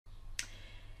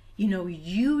You know,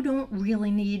 you don't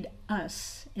really need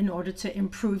us in order to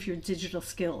improve your digital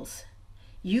skills.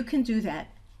 You can do that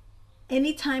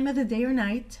any time of the day or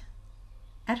night,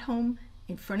 at home,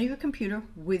 in front of your computer,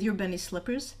 with your bunny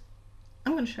slippers.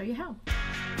 I'm going to show you how.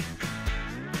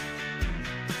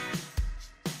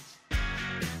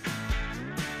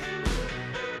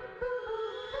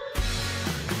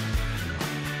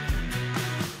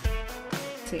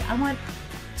 I want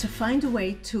to find a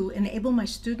way to enable my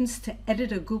students to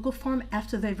edit a Google form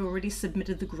after they've already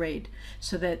submitted the grade,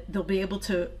 so that they'll be able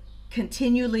to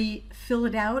continually fill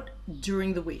it out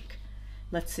during the week.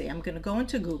 Let's see, I'm going to go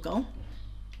into Google.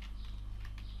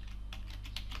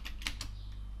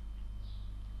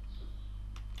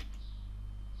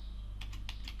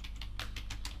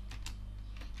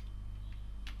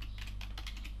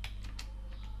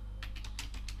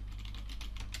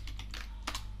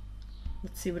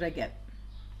 Let's see what I get.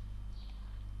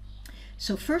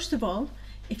 So first of all,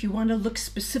 if you want to look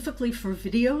specifically for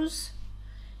videos,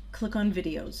 click on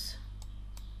videos.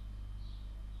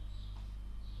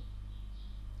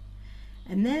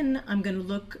 And then I'm going to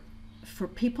look for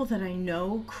people that I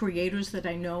know, creators that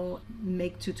I know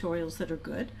make tutorials that are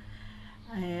good.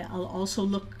 I'll also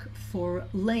look for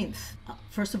length.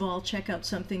 First of all, I'll check out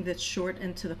something that's short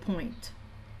and to the point,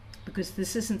 because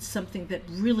this isn't something that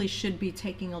really should be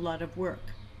taking a lot of work.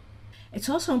 It's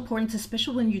also important,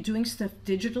 especially when you're doing stuff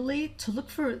digitally, to look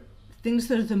for things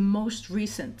that are the most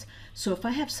recent. So if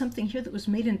I have something here that was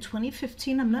made in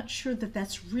 2015, I'm not sure that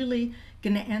that's really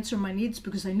going to answer my needs,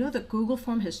 because I know that Google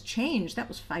Form has changed. That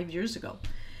was 5 years ago.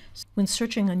 When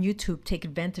searching on YouTube, take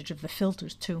advantage of the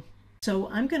filters too. So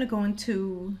I'm going to go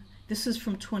into, this is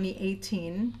from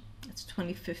 2018, that's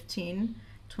 2015,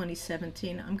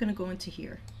 2017. I'm going to go into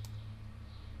here.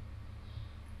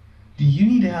 Do you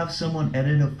need to have someone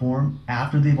edit a form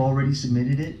after they've already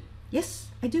submitted it? Yes,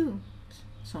 I do.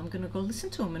 So I'm going to go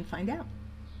listen to them and find out.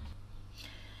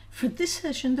 For this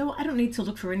session, though, I don't need to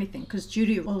look for anything because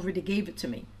Judy already gave it to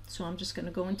me. So I'm just going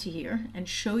to go into here and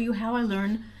show you how I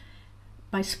learn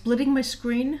by splitting my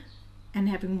screen and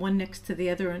having one next to the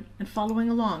other and following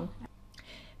along.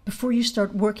 Before you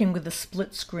start working with a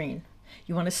split screen,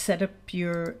 you want to set up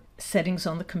your settings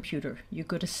on the computer. You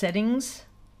go to Settings,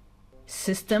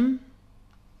 System,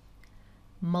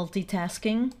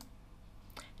 Multitasking.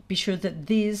 Be sure that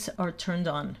these are turned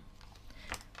on.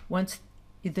 Once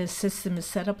the system is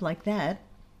set up like that,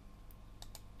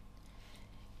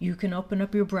 you can open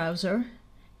up your browser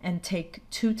and take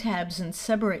two tabs and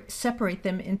separate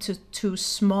them into two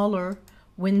smaller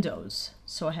windows.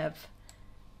 So I have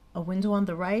a window on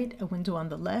the right, a window on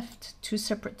the left, two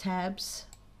separate tabs.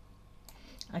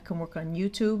 I can work on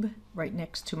YouTube right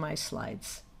next to my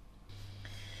slides.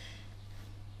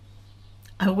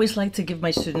 I always like to give my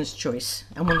students choice.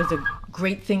 And one of the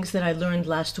great things that I learned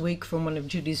last week from one of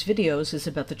Judy's videos is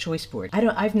about the choice board.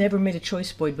 I've never made a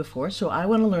choice board before, so I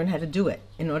want to learn how to do it.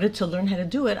 In order to learn how to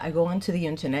do it, I go onto the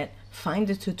internet, find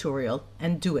a tutorial,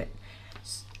 and do it.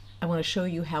 I want to show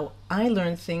you how I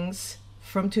learn things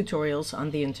from tutorials on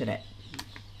the internet.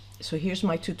 So here's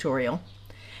my tutorial,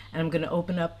 and I'm going to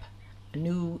open up a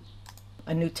new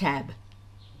tab.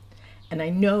 And I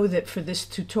know that for this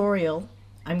tutorial,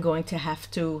 I'm going to have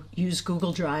to use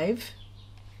Google Drive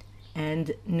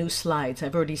and new slides.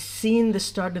 I've already seen the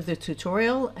start of the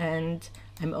tutorial, and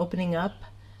I'm opening up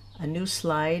a new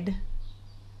slide,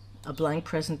 a blank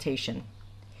presentation.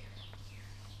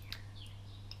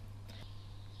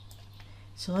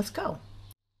 So let's go.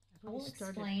 I will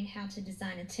explain how to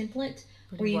design a template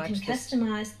where you can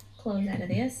customize clothes out of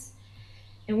this.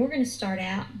 And we're going to start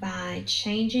out by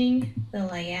changing the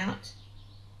layout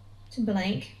to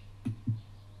blank.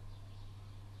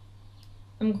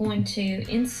 I'm going to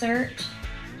insert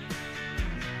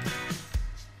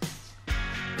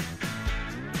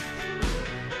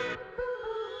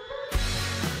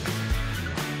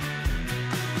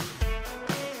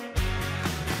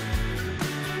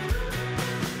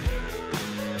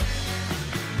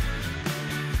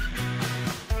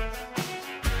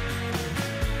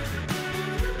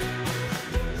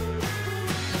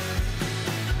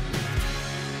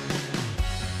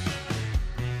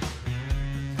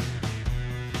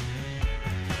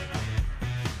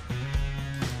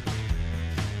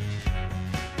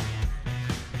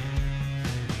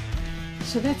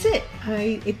So that's it.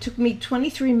 It took me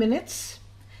 23 minutes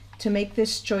to make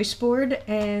this choice board,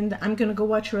 and I'm going to go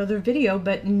watch your other video,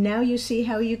 but now you see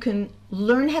how you can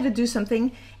learn how to do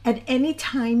something at any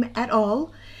time at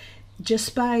all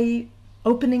just by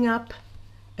opening up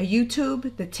a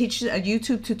YouTube that teaches a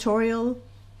YouTube tutorial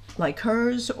like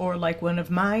hers or like one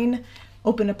of mine,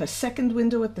 open up a second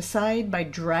window at the side by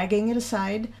dragging it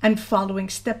aside and following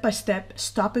step by step,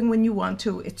 stopping when you want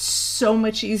to. It's so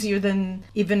much easier than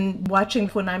even watching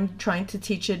when I'm trying to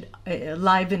teach it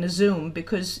live in a Zoom,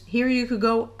 because here you could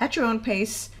go at your own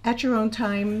pace, at your own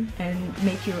time, and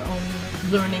make your own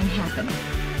learning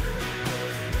happen.